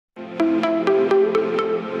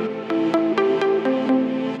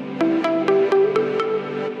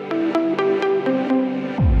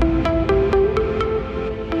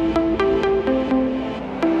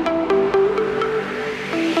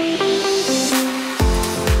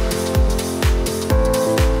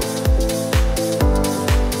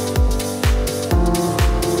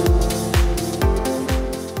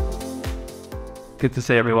good to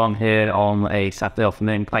see everyone here on a Saturday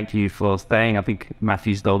afternoon. Thank you for staying. I think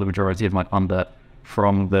Matthew stole the majority of my thunder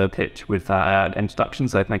from the pitch with that introduction,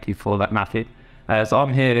 so thank you for that, Matthew. So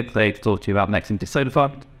I'm here today to talk to you about NextEnergy Solar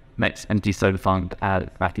Fund. NextEnergy Solar Fund, as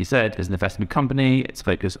Matthew said, is an investment company. It's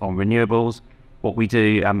focused on renewables. What we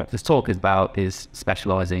do, this talk is about, is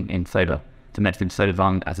specialising in solar. So NextEnergy Solar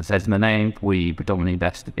Fund, as it says in the name, we predominantly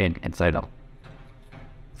invest in solar.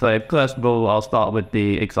 So first of all, I'll start with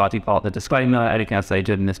the exciting part, the disclaimer. Anything I say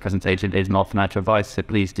during this presentation is not financial advice, so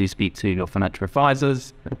please do speak to your financial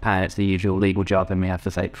advisors. And it's the usual legal jargon we have to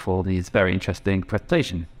say before these very interesting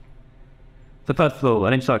presentations. So first of all,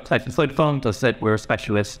 an introduction to Solar Fund. As I said, we're a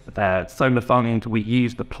specialist solar fund. We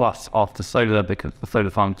use the plus after solar because the solar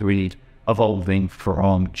funds really evolving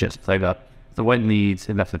from just solar. So when these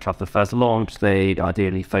investment trusts are first launched, they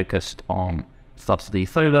ideally focused on subsidy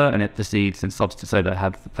solar, and it proceeds and subsidy solar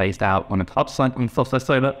have phased out on the upside on subsidized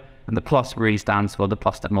solar, and the plus really stands for the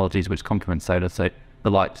plus technologies which complement solar, so the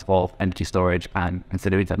likes of energy storage and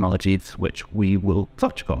ancillary technologies, which we will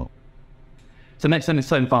touch on. So NextEnergy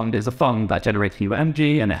Solar Fund is a fund that generates renewable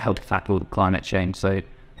energy, and it helps tackle climate change. So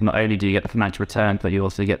not only do you get the financial return, but you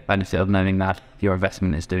also get the benefit of knowing that your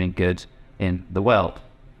investment is doing good in the world.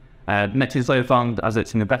 NextEnergy Solar Fund, as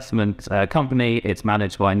it's an investment company, it's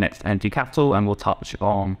managed by NextEnergy Capital, and we'll touch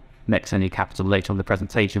on NextEnergy Capital later on in the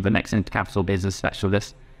presentation. But NextEnergy Capital is a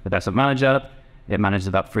specialist investment manager. It manages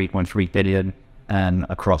about 3.3 billion, and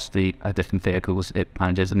across the different vehicles it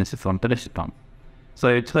manages, and this is on the listed fund.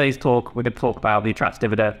 So today's talk, we're going to talk about the attractive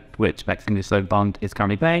dividend which NextEnergy Solar Fund is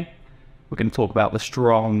currently paying. We're going to talk about the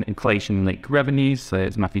strong inflation-linked revenues. So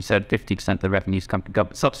as Matthew said, 50% of the revenues come from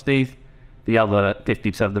government subsidies. The other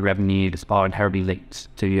 50% of the revenues are inherently linked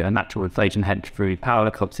to a natural inflation hedge through power.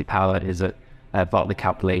 Obviously, power is a part of the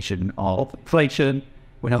calculation of inflation.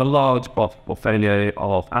 We have a large portfolio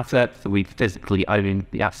of assets. So we physically own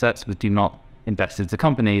the assets. We do not invest into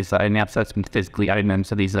companies that own the assets. We physically own them.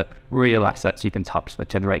 So these are real assets you can touch that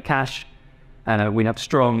generate cash. And we have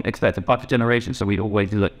strong expected buffer generation. So we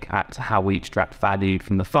always look at how we extract value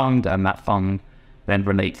from the fund, and that fund then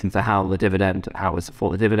relates into how the dividend, how we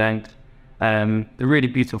support the dividend. The really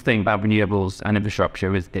beautiful thing about renewables and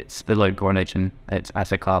infrastructure is it's the low correlation, it's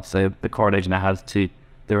asset class, so the correlation it has to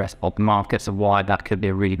the rest of the market, so why that could be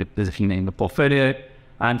a really good position in the portfolio.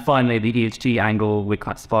 And finally, the ESG angle, we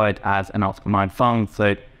classified as an Article 9 fund,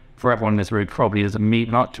 so for everyone in this room probably doesn't mean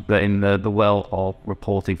much, but in the world of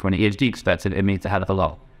reporting from an ESG perspective, it means a hell of a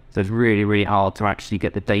lot. So it's really, really hard to actually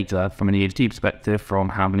get the data from an ESG perspective from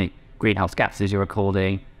how many greenhouse gases you're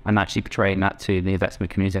recording, and actually portraying that to the investment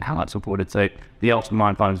community and how that's reported. So the Article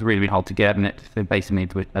 9 fund is really, really hard to get, and it basically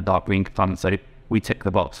means a dark green fund. So we tick the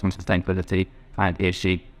box from sustainability and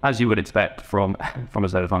ESG, as you would expect from a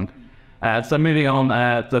solar fund. So moving on,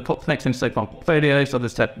 the NextEnergy Solar Fund portfolio. So as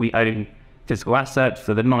I said, we own physical assets.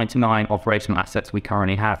 For the 99 operational assets we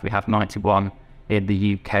currently have, we have 91 in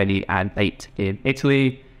the UK and 8 in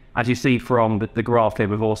Italy. As you see from the graph here,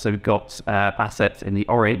 we've also got assets in the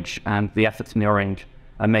orange, and the assets in the orange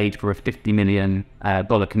are made for a $50 million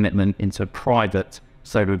commitment into a private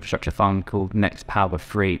solar infrastructure fund called Next Power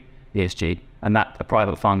 3 ESG. And that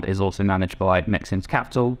private fund is also managed by NextEnergy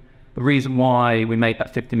Capital. The reason why we made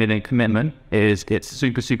that $50 million commitment is it's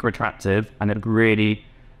super, super attractive, and it's really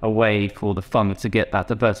a way for the fund to get that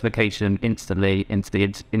diversification instantly into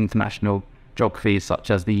the international geographies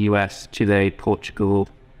such as the US, Chile, Portugal,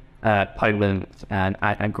 Poland,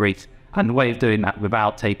 and Greece. And the way of doing that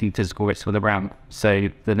without taking physical risks for the ground. So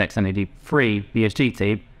the NextEnergy 3 ESG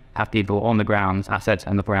team have people on the ground, assets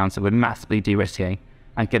on the ground, so we're massively de-risking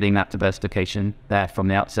and getting that diversification there from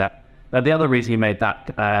the outset. Now, the other reason you made that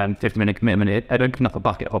 50 million commitment, it opened up a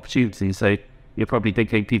bucket of opportunities. So you're probably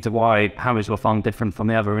thinking, Peter, how is your fund different from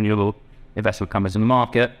the other renewable investment companies in the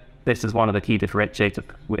market? This is one of the key differentiators.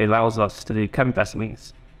 It allows us to do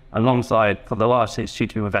co-investments alongside for the largest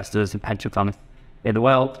institutional investors and pension funds in the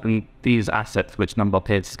world, and these assets which number of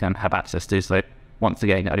peers can have access to. So once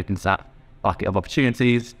again, it opens that bucket of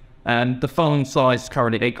opportunities. And the fund size is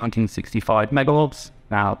currently 865 megawatts.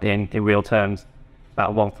 Now in real terms,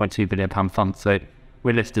 about £1.2 billion fund. So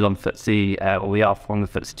we're listed on FTSE, or we are from the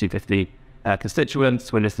FTSE 250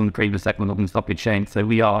 constituents. We're listed on the previous segment of the stock exchange. So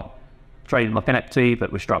we are trading like an equity,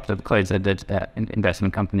 but we're structured as a closed-ended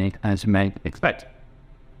investment company, as you may expect.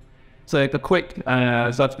 So the quick, so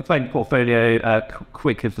I've explained the portfolio,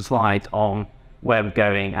 quick of the slide on where we're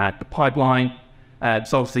going at the pipeline.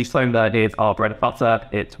 So obviously solar is our bread and butter.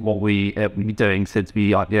 It's what we've been doing since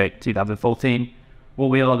we IPO'd 2014. What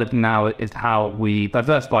we are looking now is how we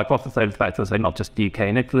diversify across the solar sector, so not just the UK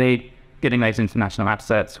and Italy. getting those international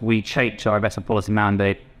assets. We changed our investment policy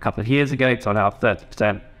mandate a couple of years ago to allow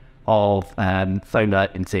 30% of solar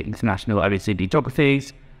into international OECD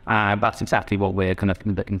geographies. That's exactly what we're kind of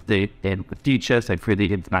looking to do in the future, so through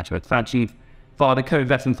the international expansion. Via the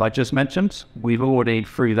co-investments I just mentioned, we've already,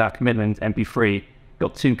 through that commitment, MP3,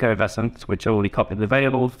 got 2 co-investments which are already copied and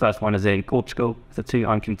available. The first one is in Portugal, it's a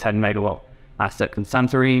 210 megawatt asset in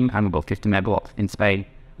Santorin, and we've got 50 megawatts in Spain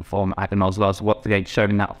from Agnol as well. So once again,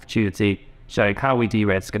 showing that opportunity, showing how we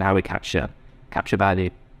de-risk and how we capture value.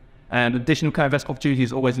 And additional co-invest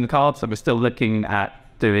opportunities always in the cards, so we're still looking at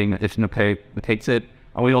doing additional co-located.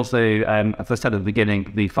 And we also, as I said at the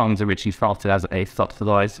beginning, the funds originally started as a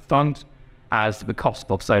subsidised fund. As the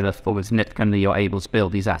cost of solar falls significantly, you're able to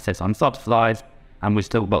build these assets unsubsidised, and we've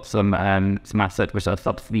still got some assets which are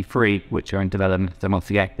subsidy-free, which are in development, so once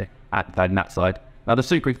again, on that side. Now, the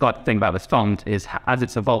super exciting thing about this fund is, as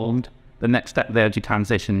it's evolved, the next step of the energy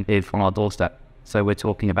transition is on our doorstep. So we're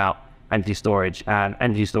talking about energy storage, and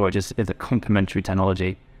energy storage is a complementary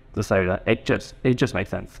technology to solar. It just makes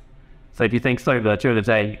sense. So if you think solar during the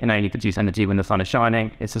day, you can only produce energy when the sun is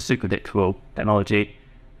shining. It's a super predictable technology.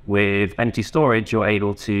 With energy storage, you're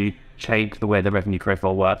able to change the way the revenue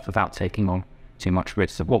profile works without taking on too much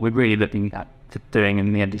risk. So what we're really looking at doing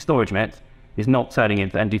in the energy storage mix is not turning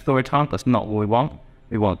into energy storage hunt. That's not what we want.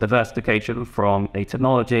 We want diversification from a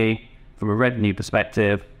technology, from a revenue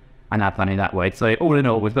perspective, and add money that way. So all in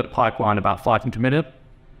all, we've got a pipeline about 500 million.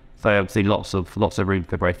 So obviously lots of room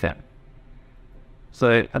for growth there.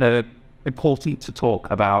 So important to talk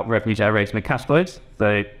about revenue generation and cash flows.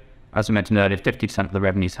 So as we mentioned earlier, 50% of the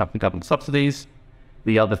revenues have been government subsidies.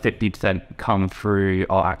 The other 50% come through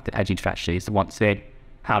our active hedging strategies. So once again,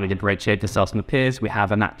 how do we differentiate ourselves from the peers? We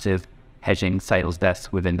have an active hedging sales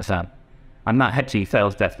desk within the firm. And that hedging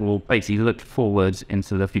sales desk will basically look forward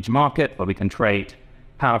into the future market where we can trade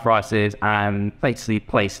power prices and basically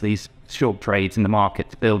place these short trades in the market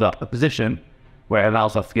to build up a position where it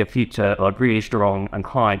allows us to get future, like really strong and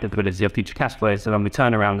high visibility of future cash flows. So when we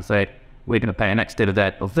turn around and say, we're going to pay an next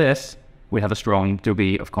dividend of this, we have a strong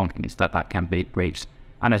degree of confidence that that can be reached.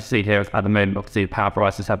 And as you see here at the moment, obviously the power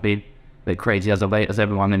prices have been a bit crazy as of late, as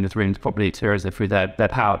everyone in this room is probably experiencing through their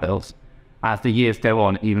power bills. As the years go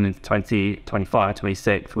on, even in 2025,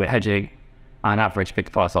 26, we're hedging an average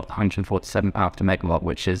fixed price of £147 per megawatt,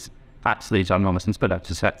 which is absolutely ginormous. And to put that into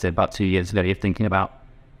perspective, about 2 years ago, you're thinking about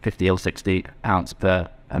 50 or 60 pounds per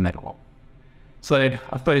megawatt. So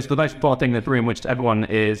I suppose the most important thing in the room, which everyone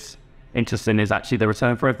is interested in, is actually the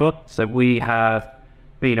return profile. So we have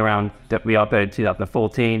been around, we are in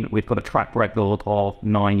 2014. We've got a track record of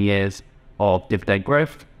 9 years of dividend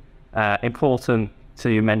growth. Important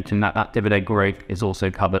to mention that that dividend growth is also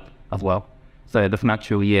covered as well. So the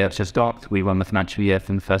financial year just started. We run the financial year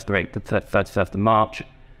from the 1st of April to 31st of March.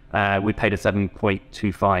 We paid a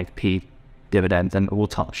 7.25p dividend, and we'll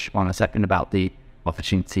touch on a second about the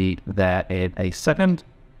opportunity there in a second.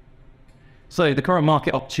 So the current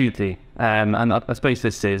market opportunity, and I suppose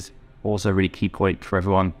this is also a really key point for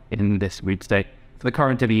everyone in this room today. So the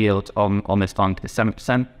current dividend yield on this fund is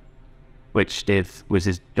 7%, which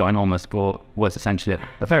was ginormous, but was essentially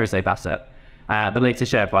a very safe asset. The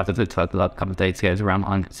latest share price, I've looked at a couple of days ago, is around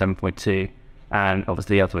 7.2, and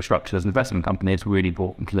obviously other structures and investment companies really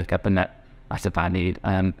important to look at the net asset value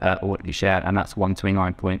or what you share, and that's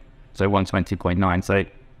 120.9. So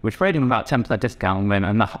we're trading about 10% discount,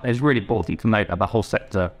 and that is really important to note that the whole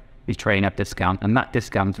sector is trading at discount, and that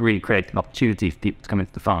discount really creates an opportunity for people to come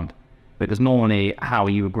into the fund. Because normally how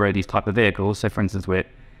you would grow these type of vehicles, so for instance, we're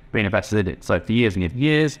being invested in it. So for years and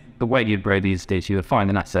years, the way you'd grow these is you would find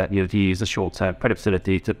an asset, you would use a short-term credit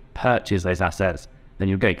facility to purchase those assets, then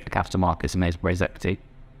you'll go to the capital markets and raise equity.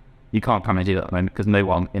 You can't come and do that at the moment because no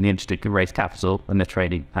one in the industry can raise capital and they're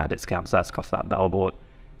trading at discounts. So that's cost that whole board.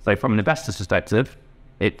 So from an investor's perspective,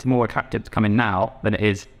 it's more attractive to come in now than it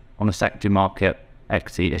is on a secondary market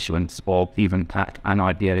equity issuance or even an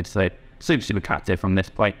IPO. So super attractive from this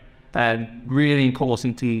point. Really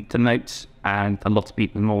important to note, and a lot of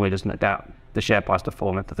people normally doesn't note out the share price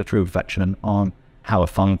performance as a true reflection on how a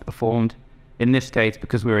fund performed. In this case,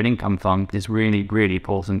 because we're an income fund, it's really, really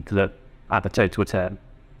important to look at the total return.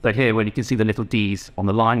 So here, when you can see the little D's on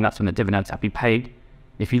the line, that's when the dividends have been paid.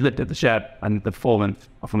 If you looked at the share and the performance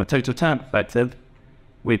from a total return perspective,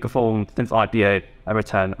 we performed since IPO a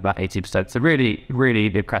return of about 80%. So really,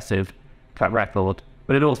 really impressive track record.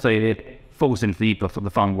 But it falls into the ethos of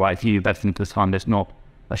the fund, where if you invest into this fund, it's not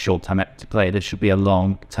a short-term equity play. This should be a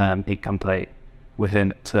long-term income play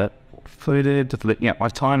within to just looking at my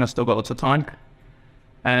time. I've still got lots of time.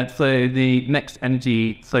 So the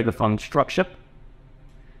NextEnergy Solar Fund structure.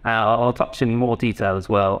 I'll touch in more detail as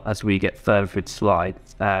well as we get further through the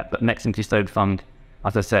slides. But NextEnergy Solar Fund,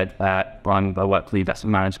 as I said, run by work for the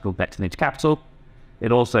investment manager called NextEnergy Capital.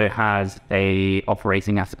 It also has a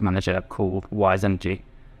operating asset manager called Wise Energy.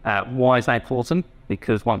 Why is that important?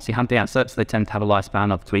 Because once you have the assets, they tend to have a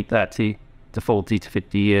lifespan of between 30 to 40 to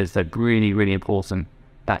 50 years. So really, really important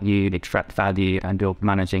that you extract value and you're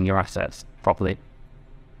managing your assets properly.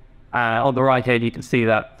 On the right here, you can see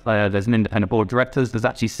that there's an independent board of directors. There's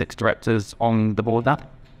actually 6 directors on the board now.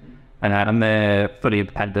 And they're fully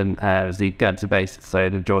independent as the Guernsey based, so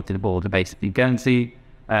the majority of the board are based in Guernsey.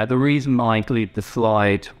 The reason I included the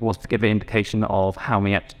slide was to give an indication of how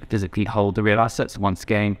we actually physically hold the real assets. Once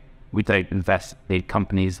again, we don't invest in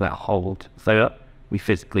companies that hold solar. We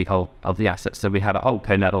physically hold the assets. So we have a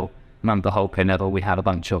holdco level, and under the holdco level, we have a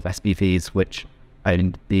bunch of SPVs which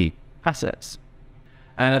own the assets.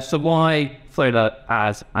 So why solar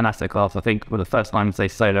as an asset class? I think for the first time I say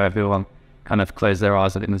solar, everyone kind of closed their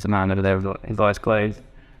eyes. I think there's a man over there with his eyes closed.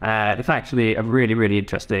 It's actually a really, really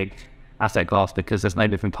interesting asset class because there's no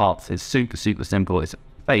different parts. It's super, super simple. It's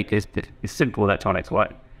fake. It's simple electronics,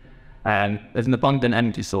 right? And there's an abundant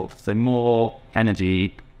energy source. So more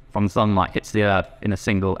energy from sunlight hits the earth in a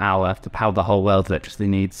single hour to power the whole world's electricity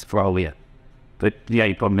needs for a whole year. But the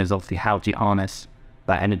only problem is obviously how do you harness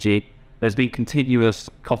that energy? There's been continuous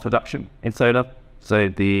cost reduction in solar. So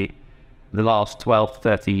the last 12 to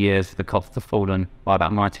 30 years, the costs have fallen by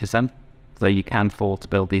about 90%. So you can afford to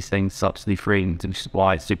build these things subsidy free, which is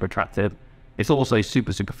why it's super attractive. It's also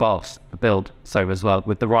super, super fast to build solar as well.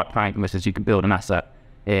 With the right parameters, you can build an asset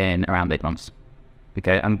in around 8 months.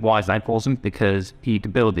 Okay, and why is that important? Because you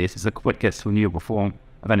can build this, it's the quickest renewable form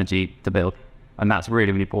of energy to build. And that's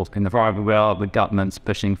really, really important. In the environment we are, the government's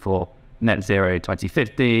pushing for net zero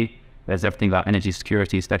 2050. There's everything about energy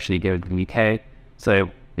security, especially here in the UK. So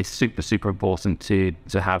it's super, super important to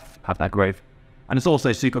have that growth. And it's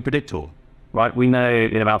also super predictable, right? We know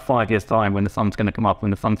in about 5 years' time when the sun's going to come up,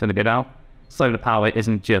 when the sun's going to go down, solar power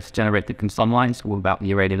isn't just generated from sunlight, it's all about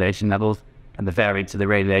the irradiation levels. And the variance of the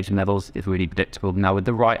radiation levels is really predictable. Now, with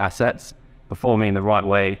the right assets, performing in the right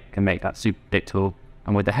way can make that super predictable.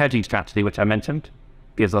 And with the hedging strategy, which I mentioned,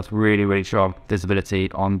 gives us really, really strong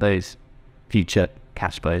visibility on those future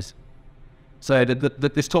cash flows. So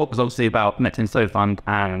this talk was obviously about NextEnergy Solar Fund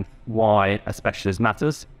and why a specialist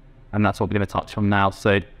matters. And that's what we're going to touch on now.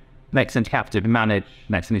 So NextEnergy Capital, we manage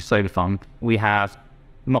NextEnergy Solar Fund. We have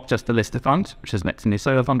not just the listed fund, which is NextEnergy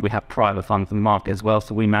Solar Fund, we have private funds in the market as well.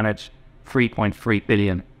 So we manage 3.3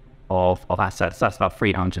 billion of assets. That's about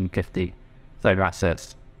 350 solar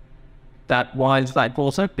assets. Why is that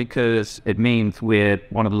important? Because it means we're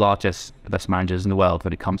one of the largest investment managers in the world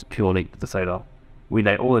when it comes purely to the solar. We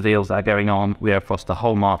know all the deals that are going on. We are across the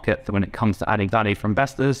whole market. So when it comes to adding value for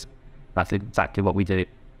investors, that's exactly what we do.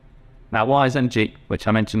 Now, Wise Energy, which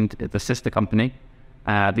I mentioned, is the sister company,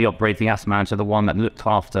 the operating asset manager, the one that looked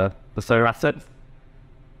after the solar assets.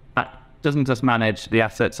 That doesn't just manage the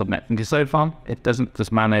assets of NextEnergy Solar Fund. It doesn't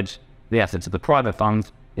just manage the assets of the private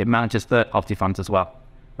funds. It manages third-party funds as well.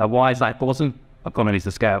 Now, why is that important? Economies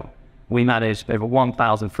of scale. We manage over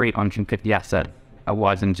 1,350 assets at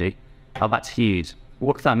Wise Energy. Now, that's huge.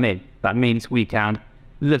 What does that mean? That means we can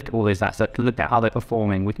look at all these assets, look at how they're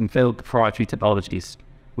performing. We can build proprietary technologies.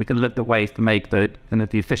 We can look at ways to make the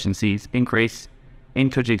efficiencies increase,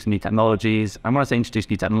 introduce new technologies. And when I say introduce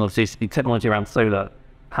new technologies, the technology around solar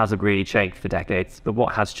hasn't really changed for decades. But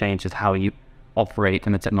what has changed is how you operate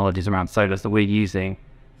and the technologies around solar. So we're using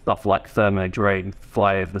stuff like thermo drone,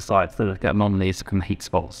 fly over the sites to look at anomalies and heat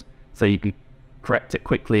spots. So you can correct it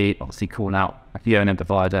quickly, obviously call out a Fiona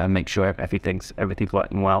divider and make sure everything's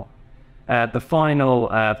working well. The final,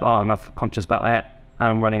 I'm conscious about that,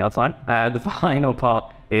 I'm running out of time. The final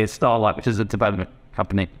part is Starlight, which is a development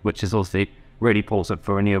company, which is also really important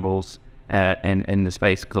for renewables in the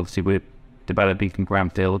space, because obviously we're developing from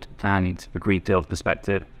brownfield and a greenfield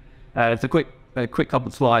perspective. It's a quick couple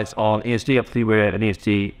of slides on ESG. Obviously, we're an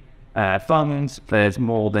ESG fund. There's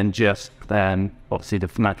more than just obviously the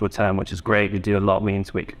financial return, which is great. We do a lot. We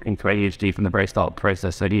integrate ESG from the very start of the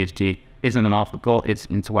process. So ESG isn't an afterthought. It's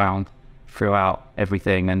interwound throughout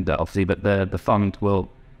everything. And obviously, but the fund will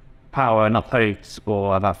power enough homes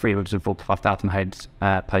for about 345,000 homes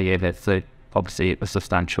per year. So obviously, a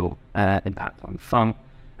substantial impact on the fund.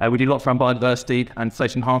 We do lots around biodiversity and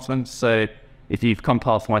social enhancements. So if you've come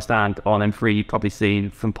past my stand on M3, you've probably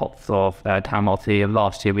seen some pots of town multi.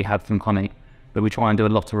 Last year we had some honey, but we try and do a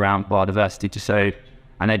lot around biodiversity to show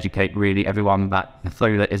and educate really everyone that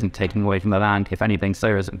solar isn't taking away from the land. If anything,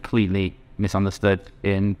 solar is completely misunderstood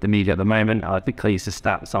in the media at the moment. I think I used to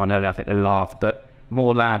stat someone earlier, I think they laughed, but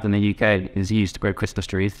more land in the UK is used to grow Christmas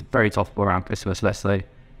trees, very topical around Christmas, let's say,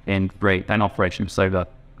 in rate than operation of solar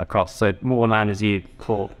across. So more land is used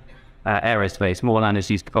for aerospace, more land is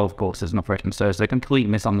used for golf courses and operation of solar. So a complete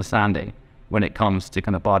misunderstanding when it comes to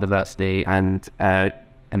kind of biodiversity and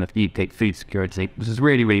the UK food security. This is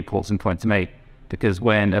really, really important point to make, because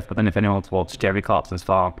if anyone's watched Jerry Clarkson's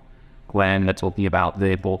farm, when they're talking about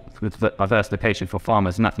the diversification for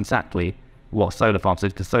farmers, and that's exactly what solar farms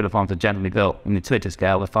is, because solar farms are generally built on the utility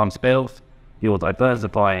scale. The farm's built, you're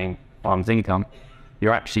diversifying farm's income,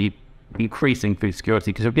 you're actually increasing food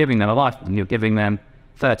security because you're giving them a life, and you're giving them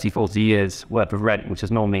 30, 40 years worth of rent, which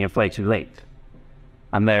is normally inflation linked.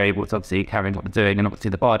 And they're able to obviously carry on what they're doing, and obviously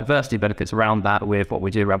the biodiversity benefits around that with what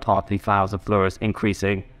we do around parsley, flowers and flowers,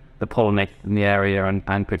 increasing the pollination in the area and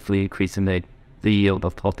hopefully increasing the yield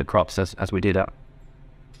of the crops as we do that.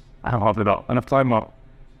 I don't have about enough time, Mark.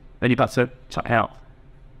 Then you've got to check out.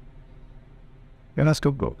 Yeah, that's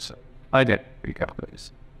good books. I did. Here you go,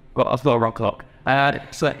 please. Well, I've got a rock clock.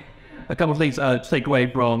 So a couple of things to take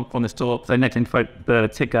away from this talk. So the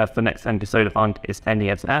ticker for NextEnergy Solar Fund is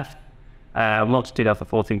NESF. Launched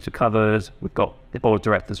 2014 which are covered. We've got the board of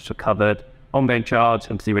directors which are covered. Ongoing charge,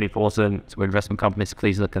 obviously really important. So we're investment companies, so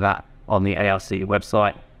please look at that on the ARC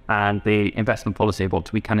website. And the investment policy of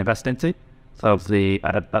what we can invest into. So obviously,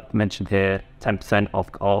 I mentioned here, 10%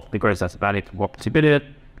 of the gross asset value for 1.2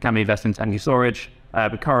 billion can be invested into energy storage.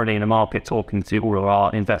 We're currently in the market talking to all of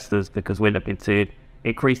our investors because we're looking to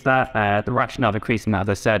increase that. The rationale of increasing that, as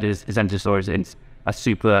I said, is energy storage is a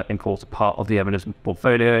super important part of the investment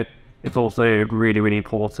portfolio. It's also really, really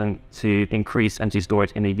important to increase energy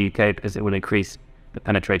storage in the UK because it will increase the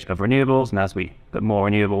penetration of renewables. And as we put more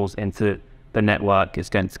renewables into the network, it's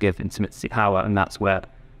going to give intermittency power, and that's where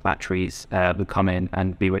batteries will come in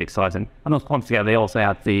and be really exciting. And once again, they also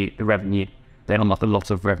have the revenue. They unlock a lot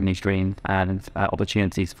of revenue streams and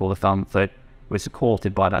opportunities for the fund. So we're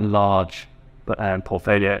supported by that large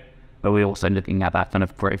portfolio, but we're also looking at that kind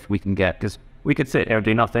of growth we can get, because we could sit here and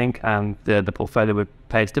do nothing and the portfolio would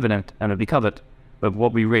pay its dividend and it'd be covered. But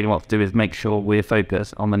what we really want to do is make sure we're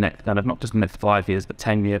focused on the next kind of, not just the next 5 years, but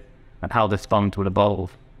 10 years, and how this fund will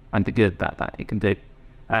evolve and the good that it can do.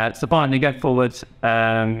 So finally, going forward,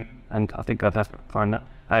 and I think I've have to find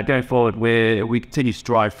that. Going forward, we continue to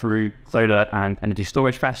drive through solar and energy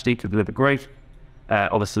storage strategy to deliver growth.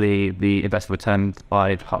 Obviously, the investment returns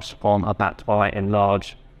I touched upon are backed by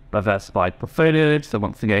enlarged, diversified portfolios. So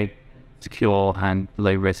once again, secure and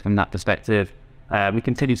low risk from that perspective. We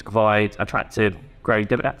continue to provide attractive growing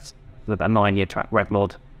dividends. So that 9-year track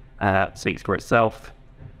record speaks for itself.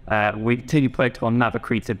 We continue to focus on NAV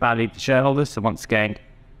accretive value to shareholders. So once again,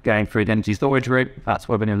 going through the energy storage route, that's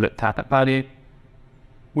where we're going to look at that value.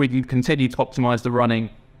 We can continue to optimize the running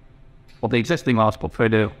of the existing large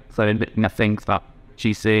portfolio. So looking at things like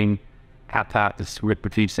reducing CapEx,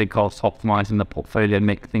 reducing costs, optimizing the portfolio,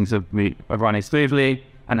 make things running smoothly,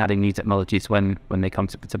 and adding new technologies when they come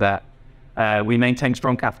to bear. We maintain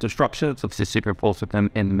strong capital structures. Obviously super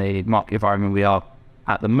important in the market environment we are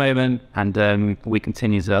at the moment, and we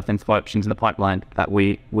continue to identify options in the pipeline that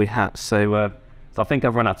we have. So I think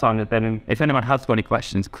I've run out of time. Then if anyone has got any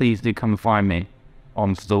questions, please do come and find me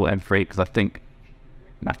on Stall M3, because I think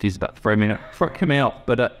Matthew's about to throw me up.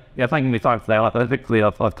 But yeah, thank you for your time today. Hopefully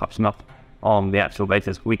I've touched enough on the actual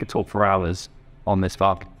basis. We could talk for hours on this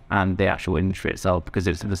fund and the actual industry itself, because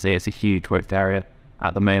it's a huge growth area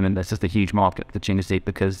at the moment. There's just a huge market opportunity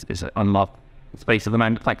because it's an unlocked space at the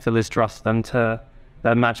moment, thanks to Liz Truss and to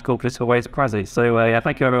the magical political ways of Prezi. So yeah,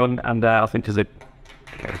 thank you everyone, and I think it's a